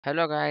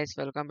Hello guys,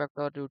 welcome back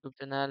to our YouTube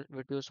channel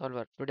VTU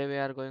Solver. Today we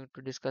are going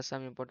to discuss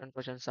some important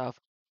questions of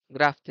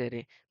graph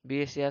theory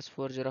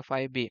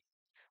BCS405B.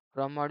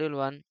 From module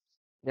 1,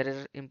 there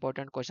are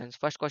important questions.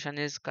 First question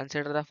is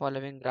consider the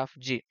following graph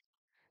G,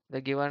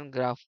 the given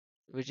graph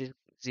which is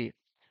G.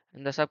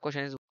 And the sub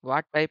question is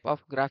what type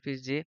of graph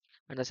is G?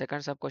 And the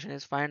second sub question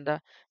is find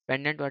the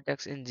pendant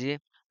vertex in G.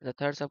 And the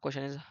third sub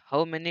question is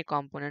how many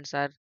components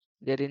are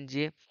there in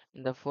G?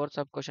 And the fourth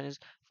sub question is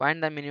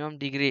find the minimum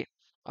degree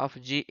of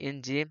G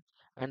in G.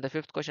 And the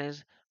fifth question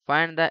is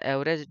find the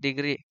average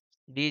degree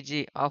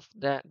dg of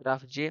the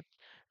graph G.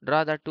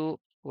 Draw the two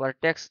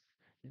vertex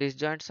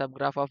disjoint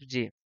subgraph of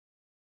G.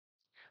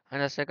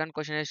 And the second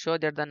question is show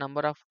that the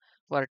number of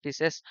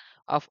vertices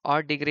of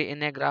odd degree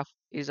in a graph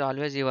is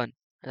always even.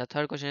 And the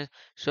third question is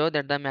show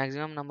that the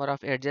maximum number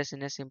of edges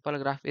in a simple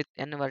graph with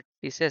n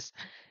vertices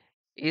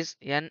is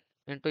n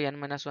into n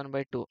minus 1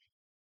 by 2.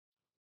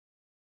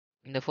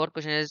 And the fourth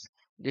question is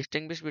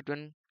distinguish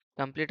between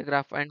complete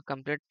graph and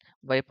complete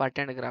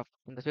bipartite graph.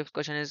 And the fifth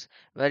question is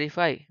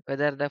verify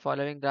whether the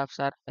following graphs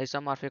are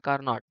isomorphic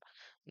or not.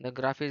 The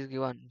graph is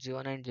given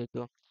G1 and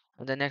G2.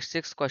 And the next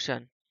sixth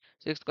question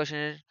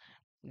is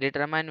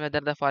determine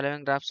whether the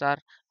following graphs are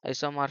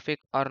isomorphic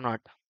or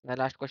not. The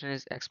last question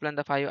is explain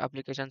the five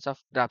applications of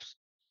graphs.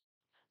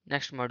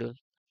 Next module.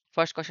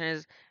 First question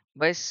is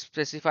by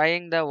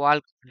specifying the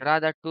wall, draw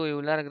the two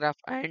Euler graph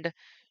and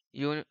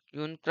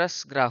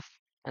Unicrus graph.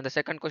 And the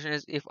second question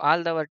is if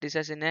all the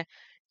vertices in a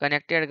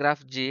connected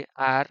graph G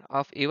are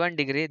of even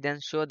degree,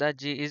 then show that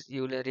G is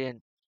Eulerian.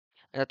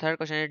 And the third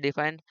question is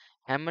define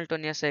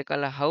Hamiltonian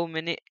cycle. How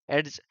many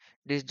edge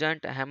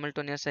disjoint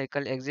Hamiltonian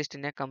cycle exist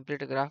in a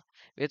complete graph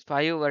with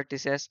five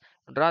vertices?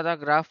 Draw the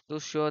graph to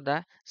show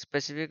the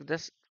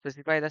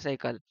specify the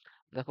cycle.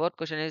 The fourth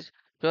question is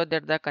show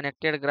that the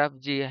connected graph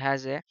G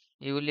has a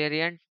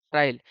Eulerian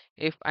trial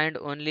if and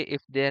only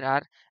if there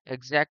are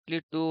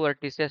exactly two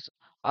vertices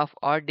of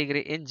odd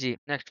degree in G.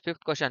 Next,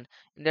 fifth question.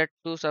 In that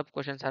two sub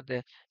questions are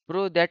there.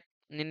 Prove that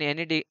in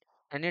any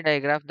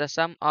digraph the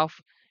sum of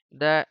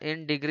the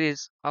in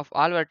degrees of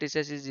all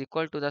vertices is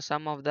equal to the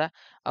sum of the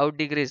out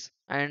degrees,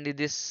 and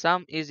this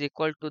sum is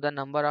equal to the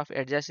number of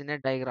edges in a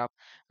diagram.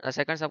 The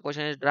second sub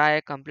question is draw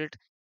a complete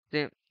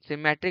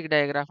symmetric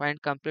diagram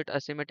and complete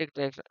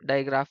asymmetric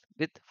diagram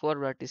with four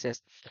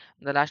vertices.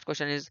 The last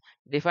question is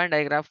define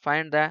diagram,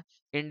 find the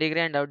in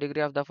degree and out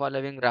degree of the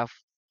following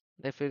graph.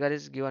 The figure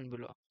is given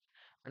below.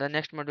 The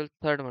next module,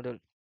 third module.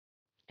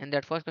 And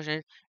that first question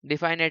is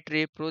define a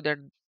tree, prove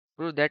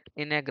that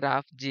in a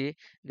graph G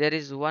there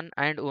is one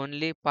and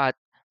only path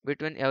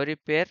between every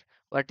pair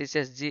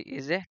vertices. G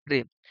is a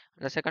tree.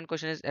 The second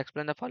question is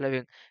explain the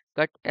following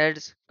cut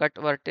edge, cut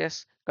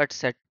vertex, cut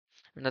set.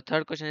 And the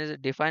third question is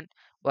define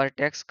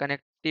vertex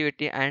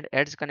connectivity and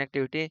edge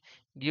connectivity,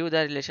 give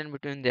the relation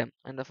between them.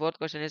 And the fourth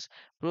question is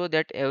prove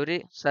that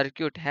every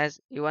circuit has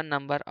even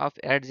number of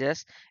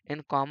edges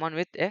in common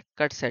with a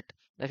cut set.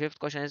 The fifth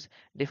question is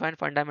define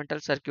fundamental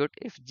circuit.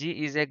 If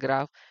G is a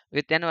graph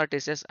with n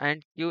vertices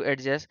and q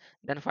edges,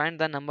 then find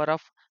the number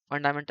of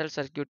fundamental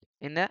circuit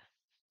in a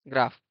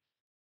graph.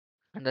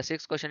 And the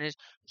sixth question is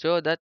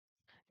show that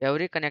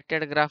every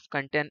connected graph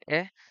contain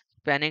a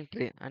spanning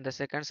tree. And the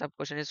second sub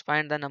question is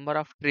find the number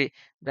of tree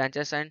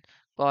branches and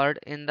chord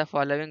in the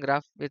following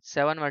graph with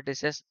 7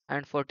 vertices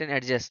and 14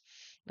 edges.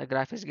 The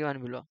graph is given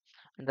below.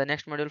 And the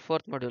next module,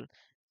 fourth module.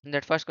 And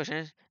that first question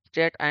is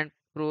state and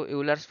prove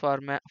Euler's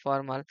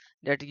formal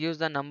that gives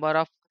the number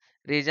of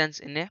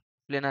regions in a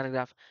planar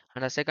graph.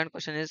 And the second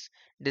question is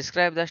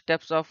describe the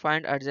steps of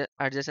find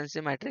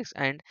adjacency matrix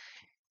and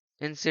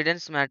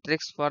incidence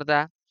matrix for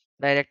the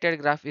directed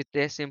graph with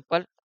a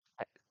simple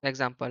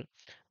example.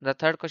 The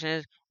third question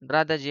is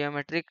draw the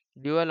geometric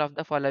dual of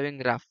the following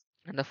graph.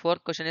 And the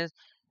fourth question is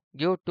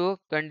give two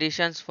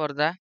conditions for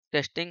the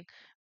testing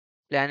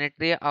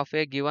planetary of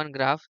a given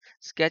graph.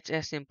 Sketch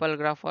a simple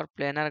graph for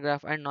planar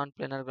graph and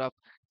non-planar graph.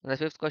 The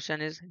fifth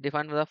question is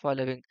define the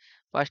following.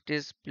 First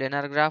is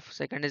planar graph,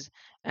 second is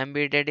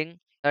embedding,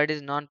 third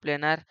is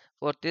non-planar,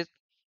 fourth is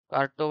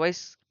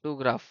cartowise two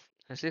graph.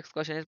 The sixth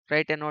question is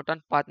write a note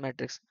on path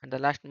matrix. And the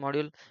last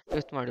module,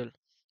 fifth module.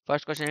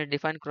 First question is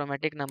define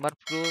chromatic number.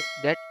 Prove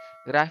that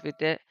graph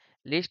with a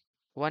least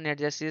one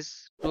edges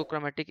is true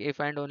chromatic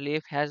if and only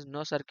if has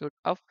no circuit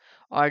of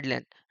odd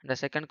length. The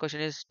second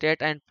question is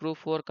state and prove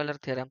four color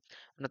theorem.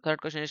 And the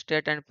third question is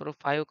state and prove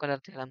five color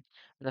theorem.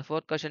 And the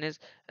fourth question is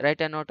write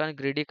a note on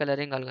greedy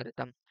coloring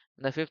algorithm.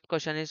 And the fifth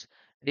question is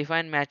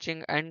define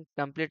matching and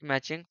complete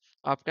matching.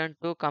 Obtain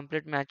two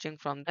complete matching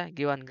from the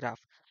given graph.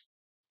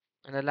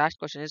 And the last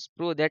question is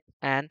prove that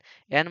an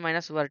n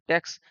minus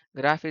vertex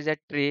graph is a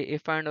tree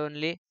if and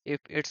only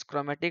if its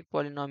chromatic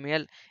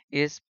polynomial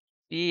is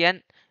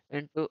Pn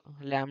into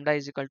lambda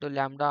is equal to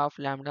lambda of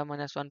lambda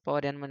minus 1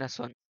 power n minus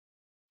 1.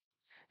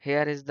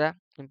 Here is the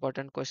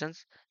important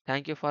questions.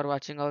 Thank you for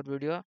watching our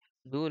video.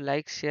 Do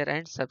like, share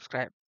and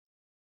subscribe.